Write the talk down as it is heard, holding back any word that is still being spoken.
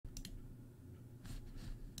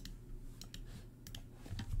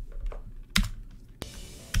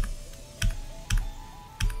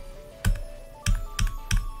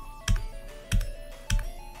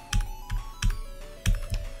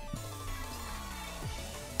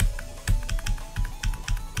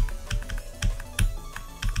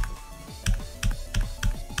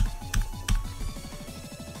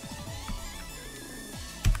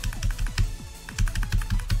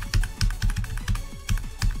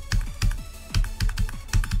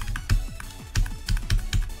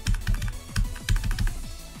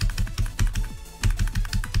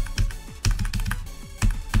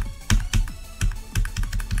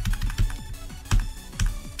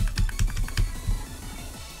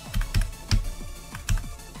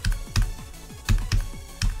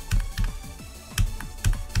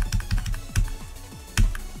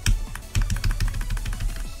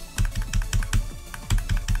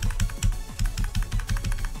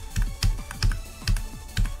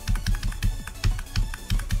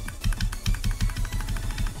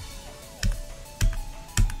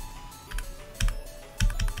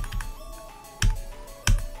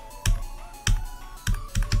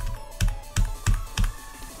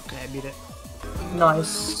Okay, I beat it.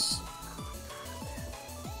 Nice.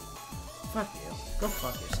 Fuck you. Go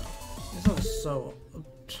fuck yourself. This is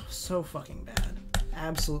so fucking bad.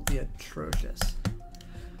 Absolutely atrocious.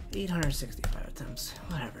 865 attempts.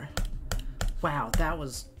 Whatever. Wow, that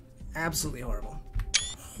was absolutely horrible.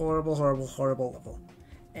 Horrible, horrible, horrible level.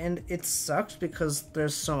 And it sucks because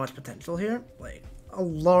there's so much potential here. Like, a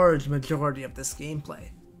large majority of this gameplay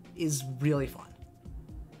is really fun.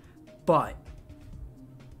 But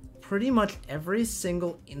pretty much every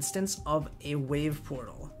single instance of a wave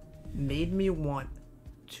portal made me want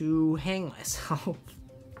to hang myself.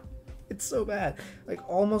 It's so bad. Like,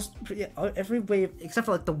 almost every wave, except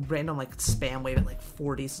for like the random like spam wave at like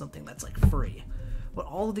 40 something that's like free. But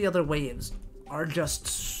all of the other waves are just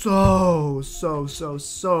so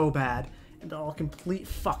bad. And they're all complete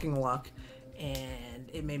fucking luck. And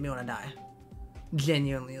it made me want to die.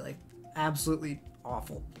 Genuinely, like, absolutely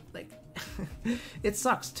awful. Like, it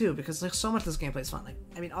sucks too, because like so much of this gameplay is fun. Like,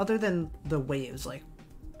 I mean, other than the waves, like,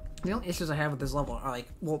 the only issues I have with this level are like,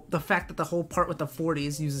 well, the fact that the whole part with the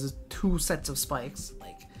 40s uses 2 sets of spikes.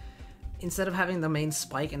 Like, instead of having the main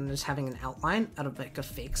spike and just having an outline out of like a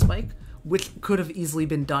fake spike, which could have easily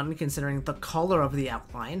been done considering the color of the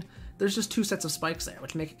outline, there's just 2 sets of spikes there,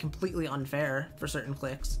 which make it completely unfair for certain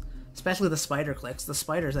clicks. Especially the spider clicks. The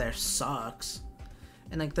spiders there sucks.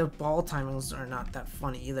 And like the ball timings are not that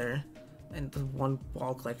fun either. And the one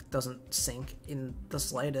ball click doesn't sync in the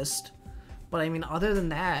slightest. But I mean, other than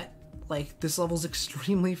that, like, this level's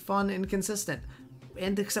extremely fun and consistent.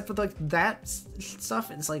 And except for like that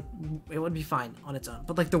stuff, it's like, it would be fine on its own.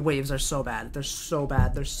 But like the waves are so bad. They're so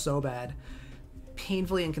bad. They're so bad.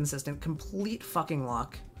 Painfully inconsistent. Complete fucking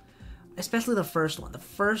luck. Especially the first one. The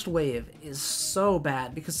first wave is so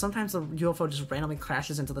bad because sometimes the UFO just randomly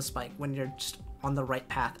crashes into the spike when you're just on the right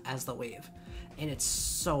path as the wave. And it's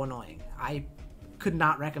so annoying. I could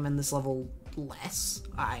not recommend this level less.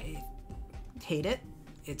 I hate it.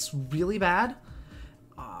 It's really bad.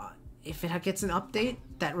 If it gets an update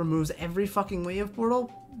that removes every fucking wave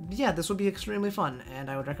portal, yeah, this would be extremely fun and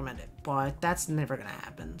I would recommend it. But that's never gonna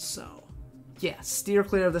happen, so yeah, steer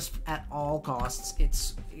clear of this at all costs.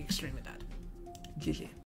 It's extremely bad. GG.